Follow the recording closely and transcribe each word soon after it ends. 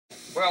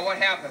Well, what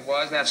happened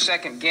was that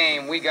second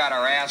game, we got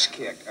our ass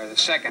kicked, or the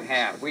second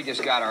half. We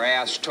just got our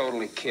ass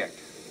totally kicked.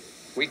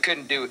 We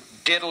couldn't do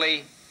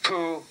diddly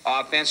poo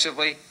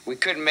offensively. We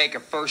couldn't make a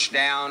first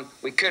down.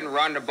 We couldn't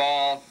run the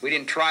ball. We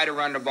didn't try to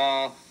run the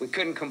ball. We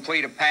couldn't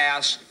complete a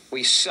pass.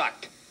 We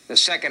sucked. The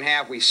second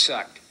half, we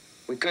sucked.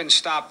 We couldn't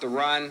stop the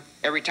run.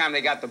 Every time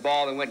they got the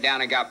ball, they went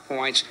down and got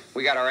points.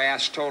 We got our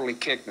ass totally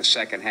kicked in the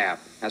second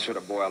half. That's what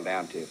it boiled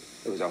down to.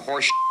 It was a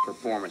horse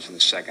performance in the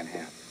second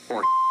half.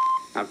 Horse.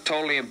 I'm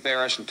totally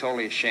embarrassed and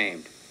totally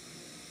ashamed.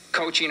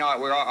 Coaching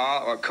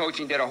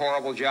did a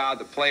horrible job.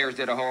 The players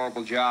did a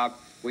horrible job.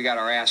 We got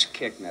our ass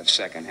kicked in that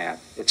second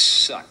half. It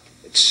sucked.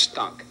 It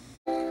stunk.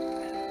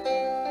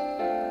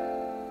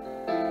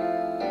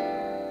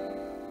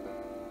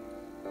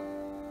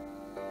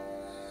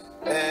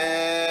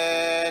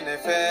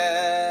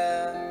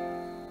 NFL,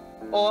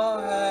 oh,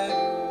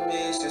 I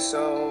miss you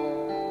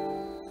so.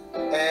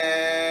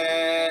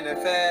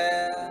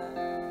 NFL,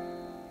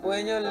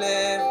 when you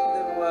left,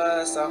 there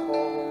was a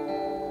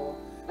hole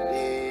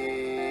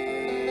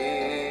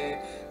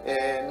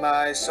in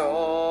my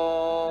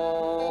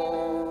soul.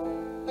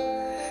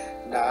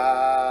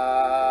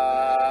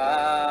 Now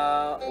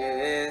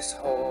it is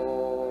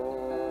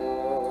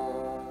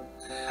home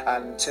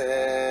until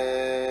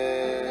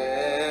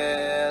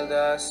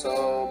the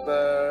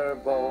Super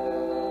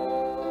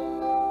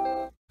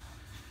Bowl.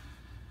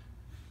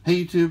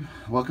 Hey YouTube,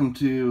 welcome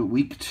to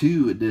week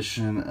 2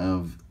 edition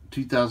of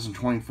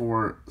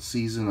 2024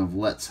 season of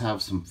Let's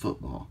Have Some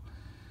Football.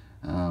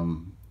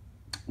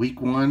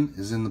 Week 1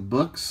 is in the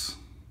books.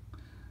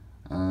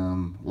 A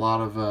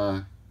lot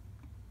of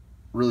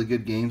really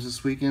good games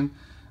this weekend.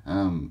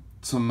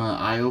 Some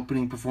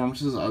eye-opening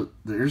performances.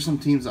 There's some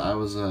teams that I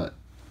was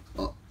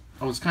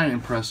kind of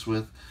impressed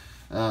with.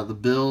 The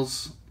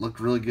Bills looked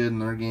really good in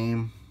their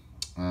game.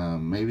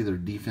 Maybe their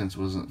defense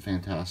wasn't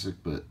fantastic,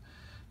 but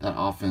that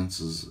offense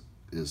is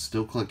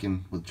still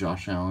clicking with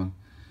Josh Allen.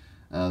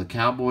 The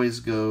Cowboys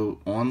go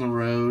on the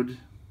road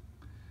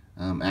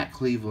at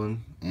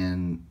Cleveland,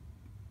 and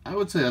I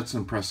would say that's an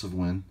impressive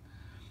win.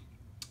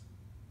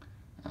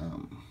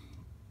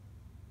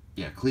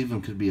 Yeah,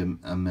 Cleveland could be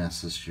a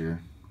mess this year.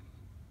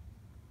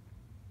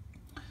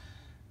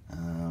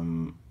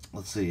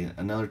 Let's see,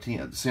 another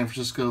team. San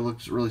Francisco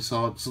looks really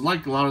solid. So,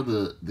 like a lot of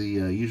the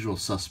usual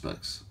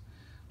suspects,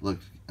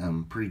 looked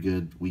pretty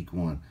good week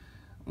 1.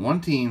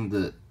 One team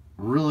that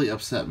really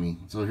upset me.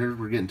 So here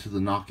we're getting to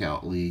the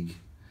knockout league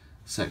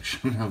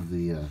section of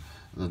the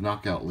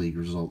knockout league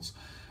results.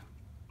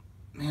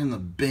 Man, the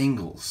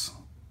Bengals.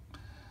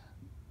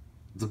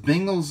 The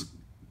Bengals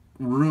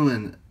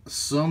ruined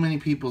so many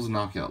people's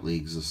knockout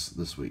leagues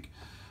this week,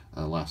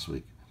 last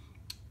week.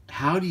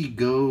 How do you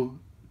go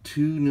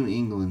to New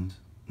England?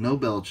 No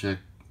Belichick,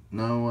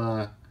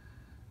 no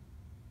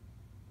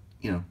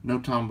no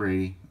Tom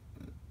Brady,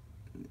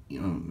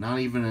 not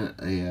even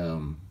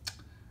a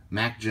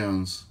Mac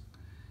Jones,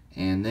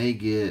 and they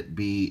get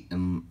beat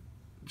and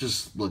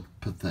just look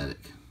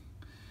pathetic.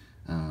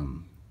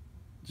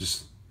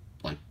 Just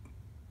like,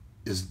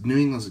 is New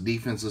England's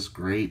defense this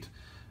great,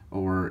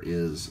 or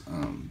is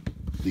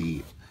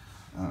the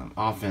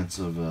offense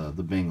of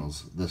the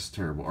Bengals this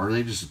terrible? Or are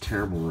they just a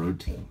terrible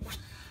road team?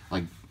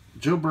 Like,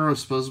 Joe Burrow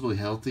is supposedly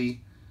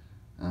healthy.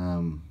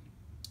 You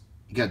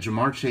got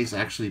Jamar Chase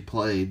actually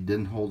played,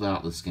 didn't hold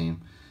out this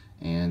game,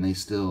 and they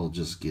still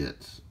just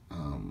just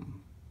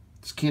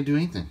can't do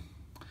anything,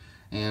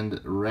 and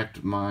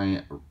wrecked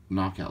my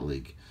knockout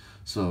league.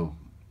 So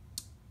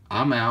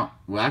I'm out.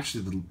 Well,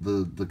 actually,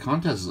 the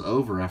contest is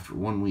over after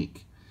 1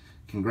 week.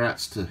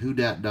 Congrats to Who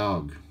Dat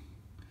Dog.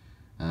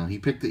 He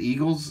picked the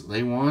Eagles,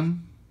 they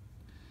won.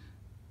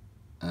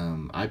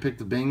 I picked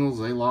the Bengals,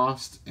 they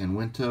lost, and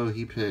Winto,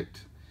 he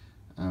picked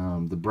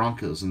the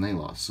Broncos, and they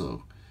lost.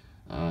 So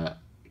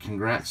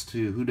congrats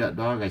to Who Dat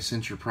Dog. I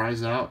sent your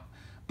prize out,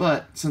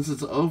 but since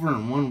it's over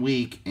in 1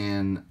 week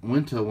and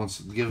Winto wants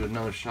to give it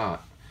another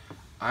shot,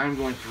 I'm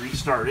going to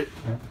restart it.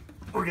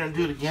 We're going to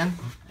do it again,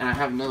 and I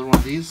have another one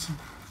of these,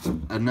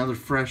 another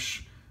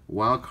fresh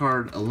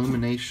wildcard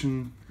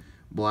illumination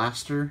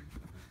blaster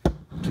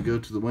to go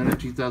to the winner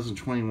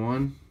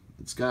 2021.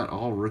 It's got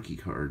all rookie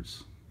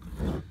cards.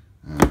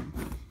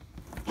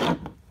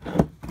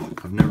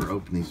 I've never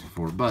opened these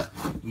before, but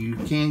you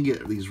can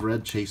get these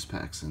red chase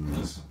packs in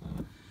these,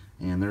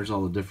 and there's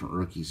all the different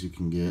rookies you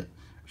can get.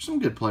 There's some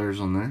good players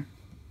on there.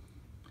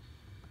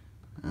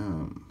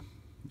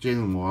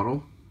 Jalen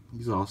Waddle,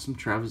 he's awesome.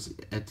 Travis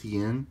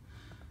Etienne,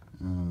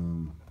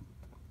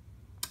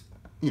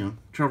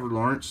 Trevor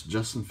Lawrence,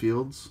 Justin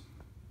Fields.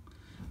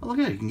 Oh, look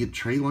at it, you can get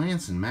Trey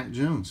Lance and Mac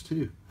Jones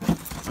too.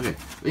 Okay,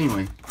 but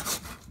anyway,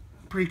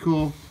 pretty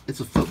cool. It's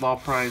a football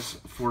prize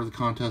for the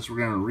contest. We're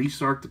going to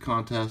restart the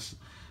contest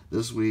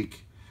this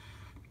week.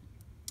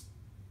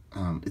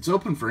 It's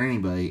open for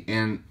anybody,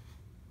 and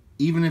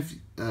even if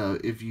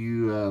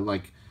you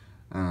like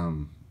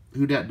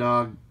Who Dat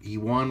Dog, he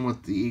won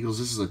with the Eagles.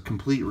 This is a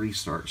complete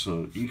restart,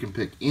 so you can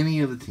pick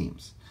any of the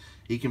teams.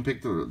 He can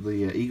pick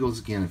the Eagles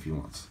again if he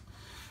wants.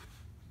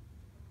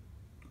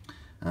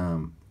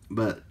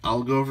 But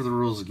I'll go over the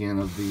rules again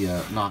of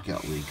the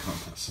Knockout League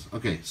contest.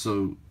 Okay,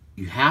 so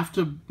you have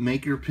to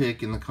make your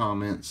pick in the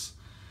comments.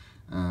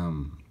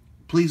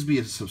 Please be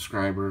a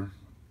subscriber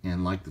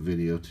and like the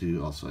video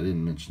too. Also, I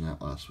didn't mention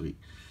that last week.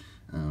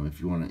 If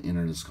you want to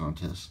enter this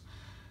contest.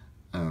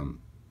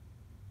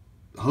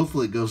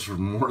 Hopefully it goes for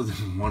more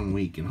than 1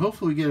 week, and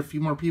hopefully we get a few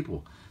more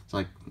people. It's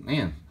like,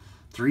 man,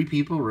 3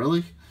 people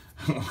really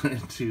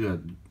wanted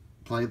to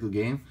play the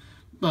game,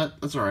 but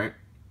that's all right.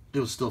 It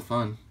was still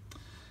fun,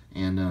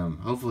 and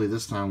hopefully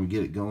this time we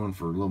get it going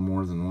for a little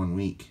more than 1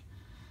 week.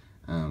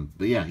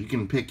 But yeah, you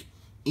can pick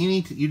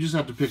any. You just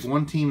have to pick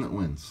one team that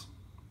wins.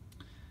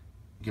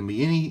 It can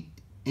be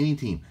any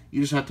team. You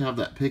just have to have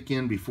that pick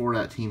in before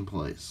that team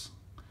plays,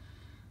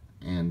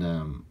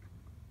 and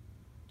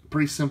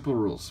pretty simple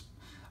rules.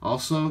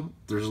 Also,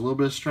 there's a little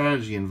bit of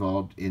strategy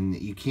involved in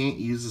that you can't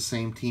use the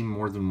same team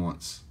more than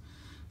once.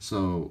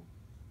 So,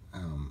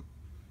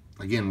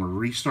 again, we're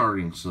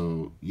restarting.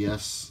 So,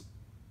 yes,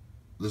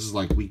 this is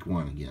like week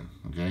 1 again,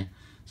 okay?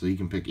 So you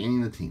can pick any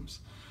of the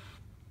teams.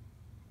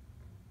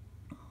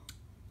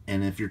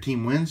 And if your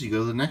team wins, you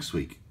go to the next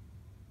week.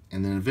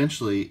 And then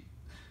eventually,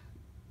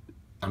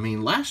 I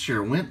mean, last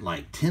year it went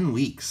like 10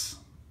 weeks.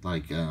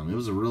 Like, it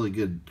was a really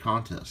good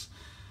contest.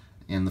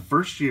 And the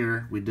first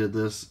year we did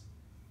this,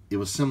 it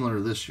was similar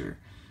to this year.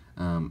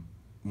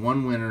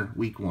 One winner,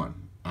 week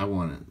 1. I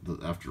won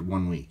it after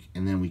 1 week.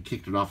 And then we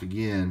kicked it off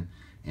again,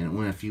 and it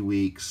went a few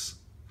weeks.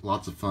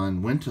 Lots of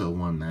fun. Winto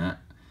won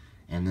that.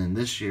 And then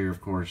this year, of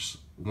course,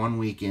 1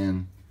 week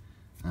in,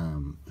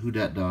 Who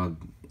Dat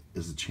Dog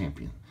is the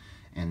champion.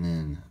 And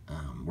then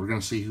we're going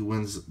to see who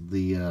wins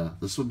the,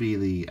 this will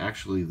be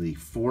actually the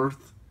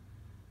 4th.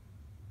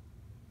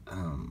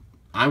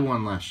 I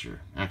won last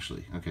year,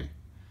 actually. Okay.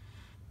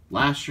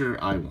 Last year,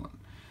 I won.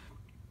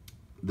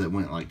 That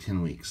went like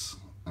 10 weeks.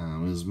 It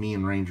was me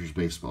and Rangers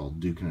baseball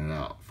duking it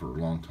out for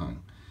a long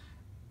time.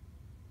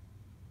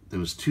 It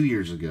was 2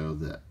 years ago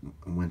that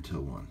Winto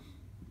won,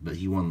 but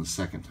he won the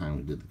second time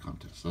we did the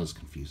contest. That was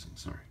confusing,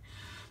 sorry.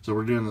 So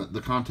we're doing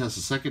the contest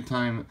the second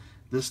time.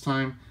 This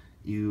time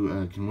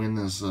you can win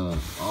this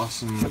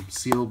awesome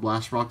sealed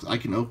blast box. I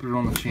can open it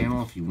on the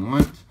channel if you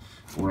want,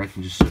 or I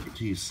can just ship it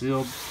to you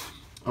sealed.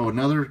 Oh,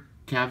 another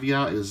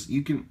caveat is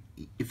you can,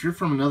 if you're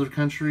from another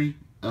country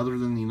other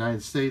than the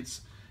United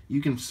States,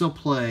 you can still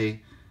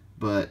play,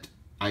 but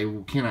I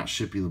cannot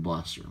ship you the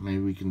blaster. Maybe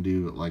we can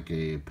do like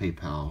a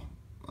PayPal.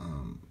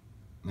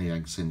 Maybe I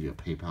can send you a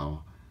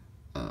PayPal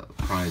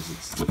prize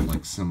that's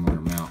like similar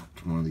amount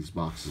to one of these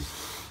boxes.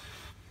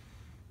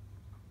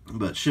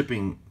 But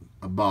shipping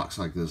a box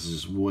like this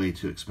is just way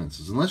too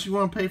expensive. Unless you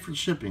want to pay for the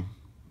shipping,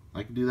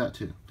 I can do that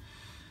too.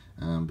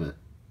 But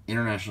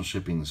international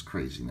shipping is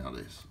crazy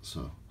nowadays.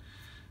 So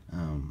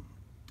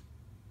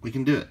we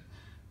can do it.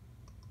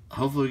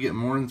 Hopefully we get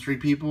more than 3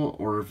 people,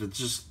 or if it's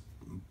just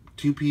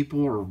 2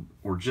 people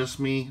or just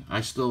me,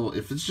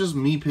 if it's just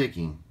me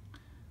picking,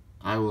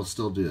 I will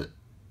still do it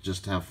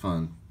just to have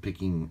fun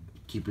picking,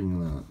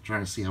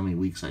 trying to see how many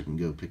weeks I can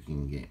go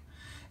picking a game.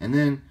 And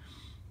then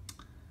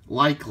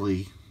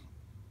likely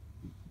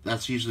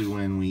that's usually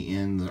when we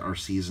end our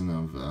season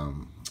of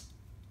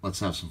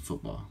let's have some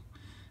football,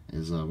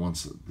 is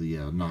once the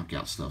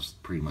knockout stuff's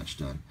pretty much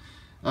done.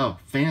 Oh,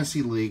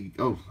 fantasy league.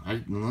 Oh,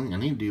 I need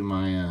to do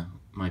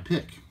my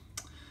pick.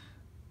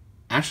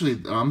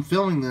 Actually, I'm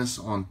filming this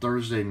on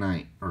Thursday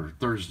night, or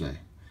Thursday,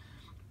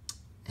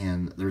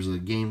 and there's a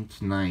game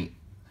tonight.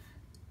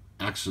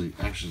 Actually,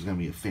 it's going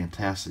to be a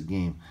fantastic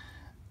game.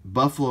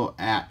 Buffalo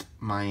at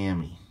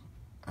Miami.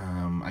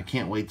 I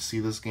can't wait to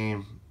see this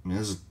game. I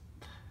mean,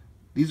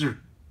 these are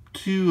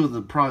 2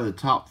 of probably the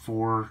top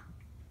 4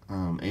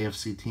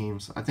 AFC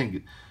teams. I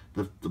think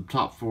the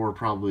top 4 are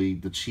probably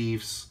the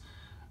Chiefs,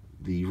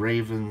 the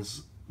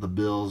Ravens, the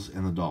Bills,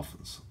 and the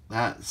Dolphins.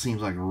 That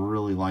seems like a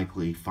really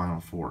likely Final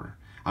 4.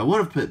 I would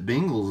have put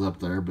Bengals up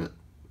there, but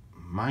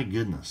my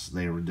goodness,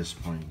 they were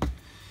disappointing.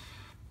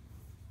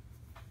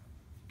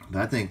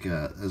 But I think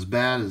as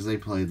bad as they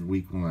played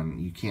week 1,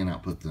 you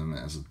cannot put them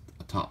as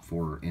a top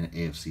 4 in an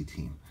AFC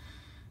team.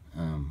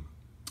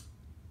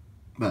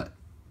 But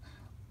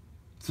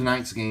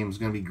tonight's game is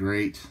going to be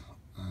great.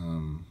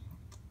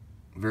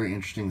 Very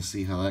interesting to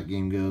see how that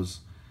game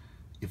goes.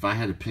 If I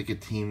had to pick a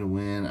team to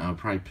win, I would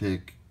probably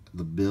pick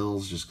the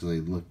Bills just because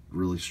they look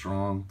really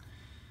strong.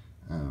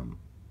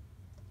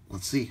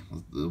 Let's see.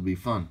 It'll be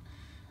fun.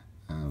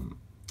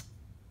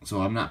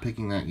 So I'm not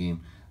picking that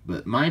game.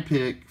 But my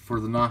pick for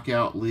the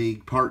Knockout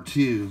League Part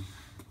 2,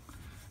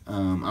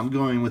 I'm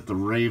going with the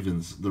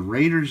Ravens. The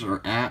Raiders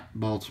are at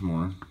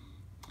Baltimore,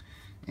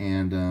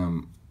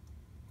 and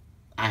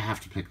I have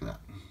to pick that.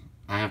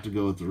 I have to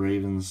go with the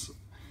Ravens.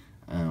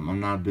 I'm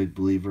not a big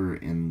believer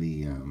in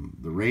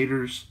the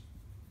Raiders.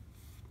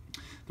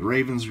 The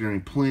Ravens are going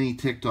to be plenty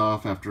ticked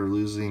off after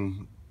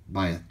losing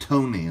by a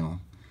toenail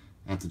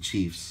at the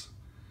Chiefs.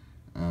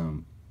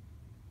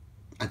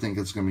 I think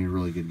it's going to be a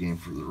really good game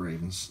for the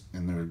Ravens,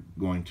 and they're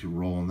going to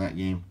roll in that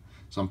game.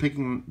 So I'm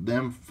picking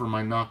them for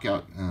my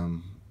knockout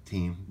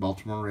team,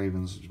 Baltimore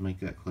Ravens, to make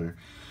that clear.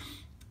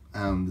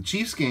 The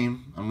Chiefs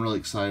game, I'm really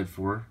excited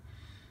for.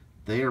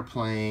 they are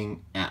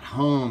playing at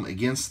home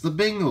against the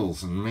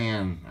Bengals. And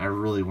man, I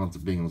really want the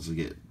Bengals to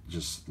get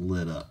just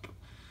lit up.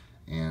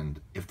 And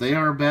if they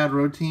are a bad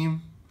road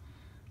team,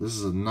 this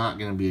is not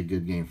going to be a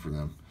good game for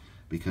them.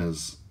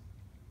 Because,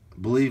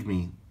 believe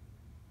me,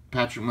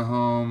 Patrick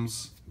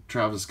Mahomes,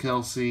 Travis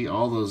Kelce,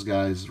 all those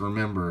guys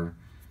remember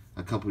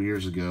a couple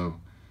years ago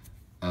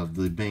of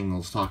the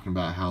Bengals talking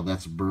about how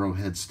that's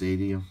Burrowhead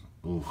Stadium.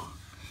 Oh,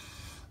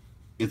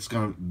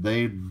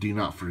 they do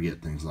not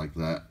forget things like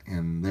that,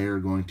 and they're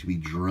going to be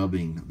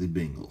drubbing the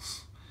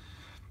Bengals.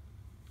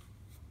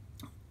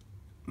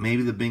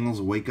 Maybe the Bengals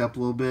will wake up a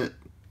little bit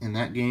in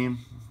that game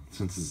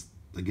since it's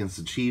against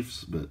the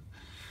Chiefs, but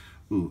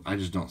I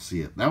just don't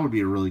see it. That would be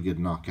a really good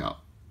knockout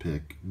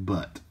pick,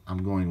 but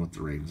I'm going with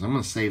the Ravens. I'm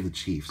going to save the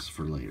Chiefs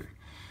for later.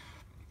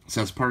 So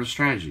that's part of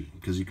strategy,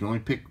 because you can only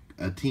pick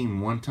a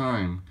team one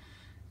time,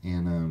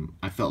 and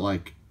I felt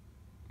like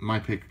my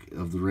pick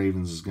of the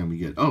Ravens is going to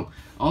be good. Oh,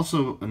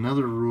 also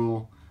another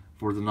rule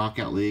for the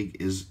knockout league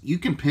is you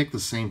can pick the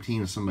same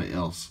team as somebody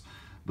else,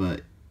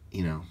 but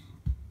you know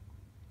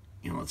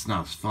it's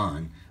not as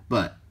fun.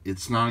 But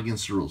it's not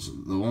against the rules.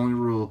 The only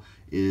rule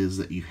is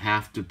that you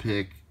have to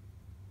pick.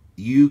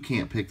 You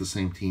can't pick the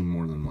same team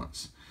more than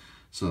once.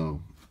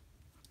 So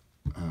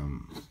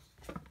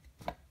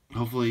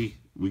hopefully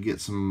we get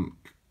some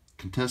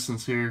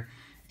contestants here,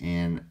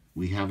 and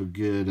we have a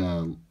good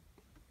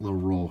little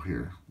roll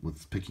here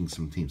with picking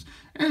some teams.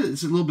 And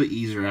it's a little bit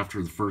easier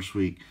after the first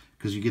week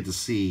because you get to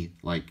see,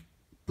 like,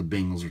 the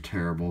Bengals are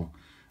terrible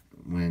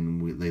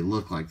when they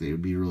look like they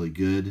would be really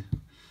good.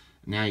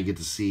 Now you get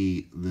to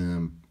see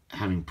them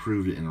having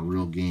proved it in a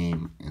real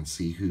game and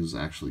see who's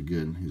actually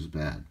good and who's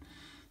bad.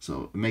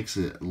 So it makes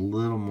it a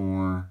little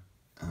more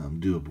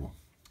doable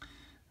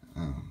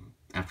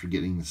after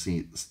getting to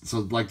see. So,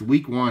 like, the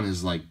week one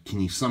is like, can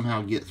you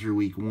somehow get through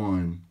week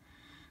one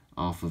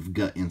off of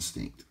gut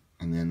instinct?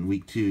 And then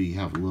week two, you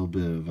have a little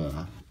bit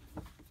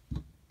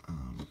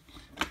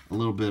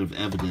of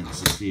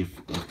evidence to see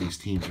if these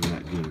teams are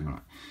that good or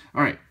not.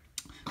 All right,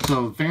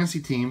 so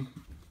fantasy team.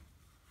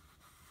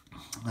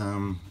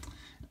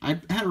 I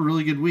had a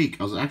really good week.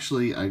 I was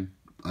actually I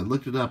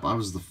looked it up. I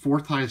was the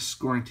fourth highest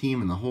scoring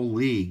team in the whole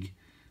league,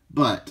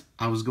 but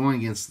I was going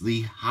against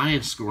the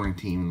highest scoring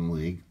team in the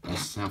league.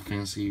 That's how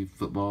fantasy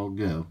football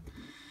go.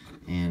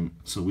 And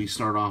so we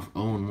start off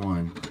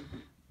 0-1,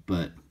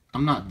 but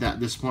I'm not that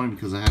disappointed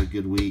because I had a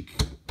good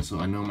week, so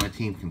I know my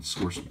team can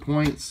score some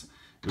points.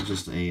 It was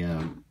just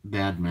a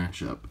bad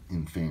matchup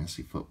in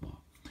fantasy football.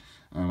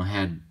 I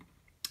had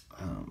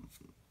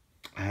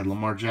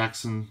Lamar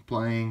Jackson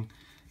playing.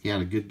 He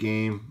had a good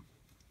game.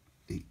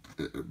 He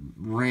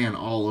ran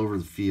all over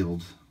the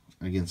field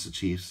against the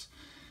Chiefs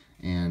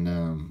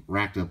and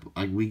racked up.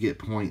 We get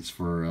points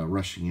for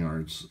rushing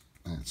yards.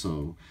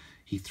 So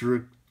he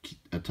threw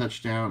a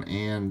touchdown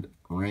and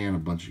ran a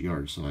bunch of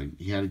yards. So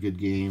he had a good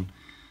game.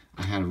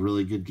 I had a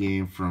really good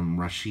game from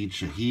Rashid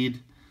Shaheed.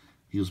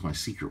 He was my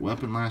secret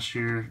weapon last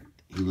year.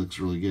 He looks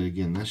really good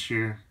again this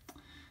year.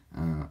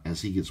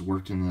 As he gets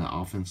worked into the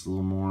offense a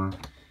little more,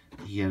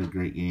 he had a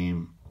great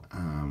game.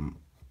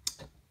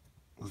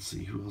 Let's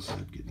see, who else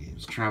had good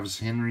games? Travis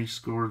Henry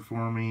scored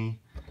for me.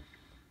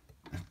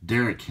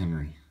 Derrick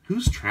Henry.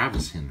 Who's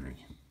Travis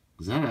Henry?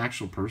 Is that an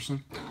actual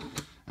person?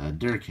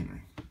 Derrick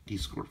Henry. He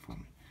scored for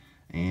me.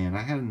 And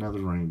I had another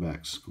running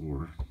back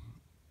score.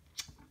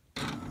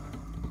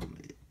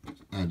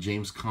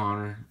 James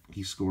Conner,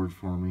 he scored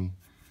for me.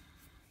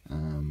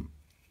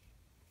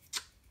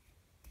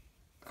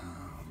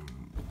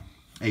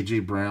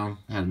 A.J. Brown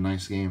had a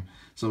nice game.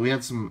 So we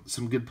had some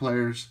good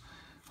players.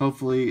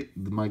 Hopefully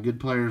my good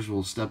players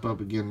will step up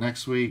again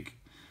next week,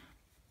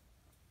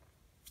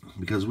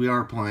 because we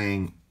are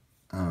playing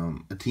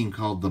a team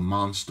called the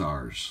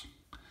Monstars.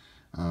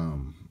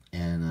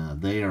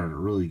 And they are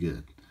really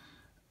good.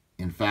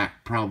 In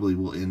fact, probably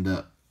will end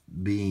up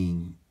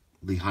being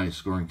the highest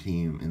scoring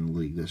team in the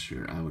league this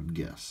year, I would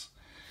guess,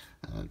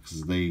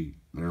 because they're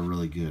a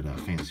really good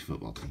fantasy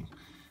football team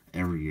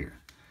every year.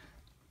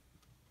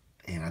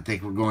 And I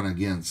think we're going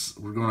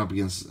up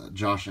against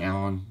Josh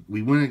Allen.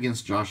 We went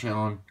against Josh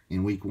Allen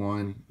in week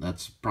one.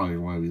 That's probably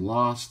why we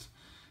lost.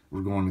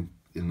 We're going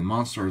in the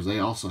Monsters. They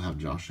also have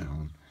Josh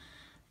Allen.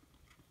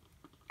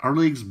 Our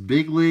league's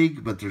big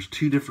league, but there's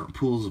two different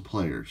pools of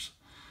players,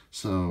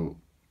 so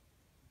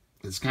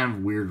it's kind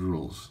of weird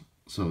rules.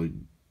 So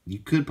you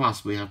could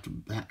possibly have to.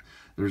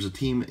 There's a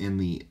team in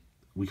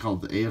we call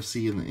it the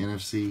AFC and the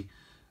NFC.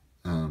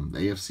 The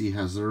AFC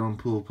has their own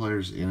pool of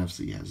players. The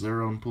NFC has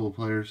their own pool of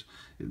players.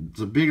 It's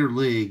a bigger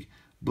league,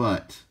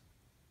 but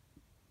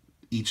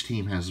each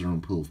team has their own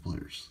pool of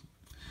players.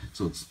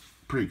 So it's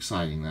pretty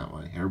exciting that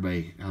way.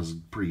 Everybody has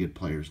pretty good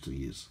players to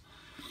use.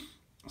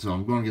 So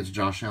I'm going against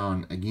Josh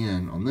Allen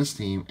again on this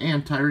team,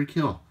 and Tyreek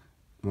Hill.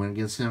 Went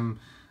against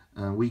him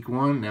week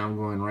one. Now I'm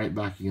going right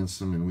back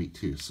against him in week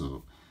two.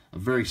 So a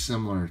very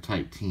similar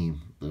type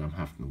team that I'm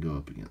having to go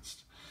up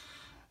against.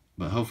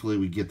 But hopefully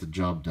we get the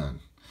job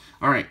done.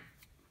 All right.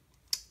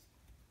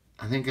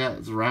 I think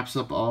that wraps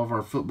up all of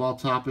our football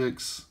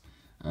topics.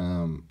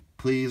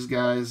 Please,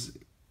 guys,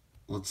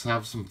 let's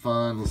have some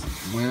fun.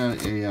 Let's win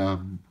a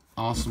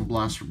awesome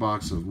blaster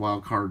box of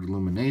Wild Card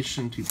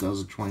Illumination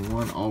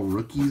 2021, all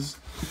rookies.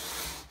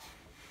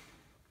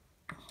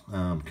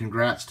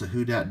 Congrats to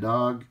Who Dat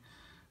Dog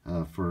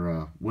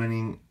for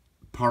winning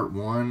part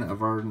 1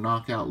 of our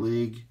Knockout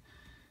League.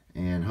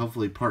 And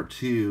hopefully part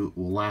 2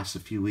 will last a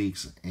few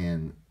weeks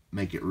and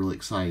make it really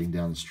exciting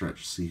down the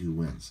stretch to see who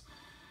wins.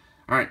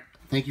 Alright,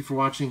 thank you for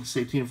watching.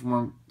 Stay tuned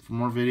for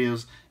more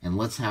videos, and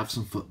let's have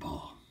some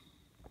football.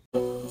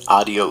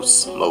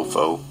 Adios,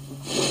 mofo.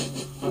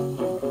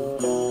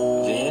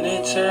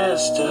 Vinny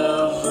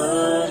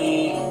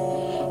Testaverde,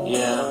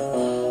 yeah.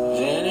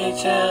 Vinny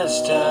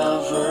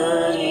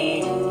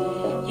Testaverde,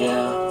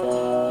 yeah.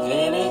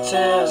 Vinny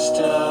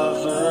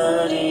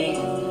Testaverde,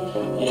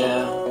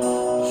 yeah.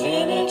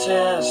 Vinny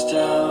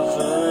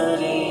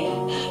Testaverde,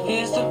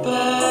 he's the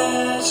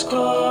best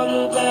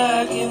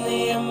quarterback in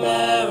the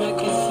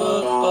American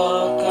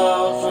Football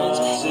Conference,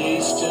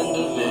 Eastern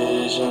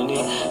Division.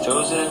 He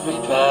throws every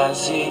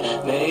pass he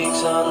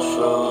makes on a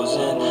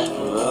frozen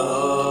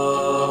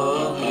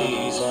road.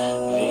 He's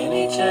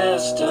Vinny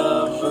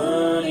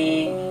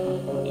Testaverde,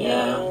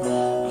 yeah.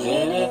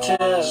 Vinny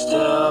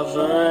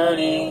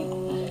Testaverde,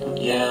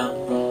 yeah.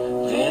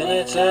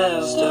 Vinny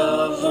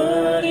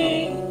Testaverde,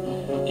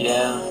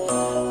 yeah.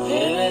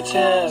 Vinny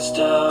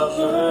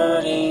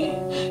Testaverde,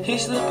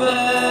 he's the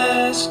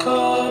best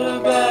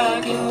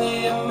quarterback in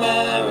the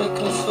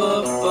American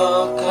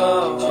Football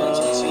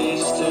Conference,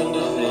 Eastern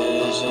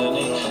Division.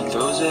 He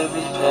throws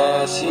every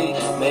pass he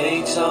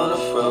makes on a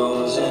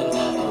frozen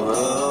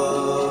road.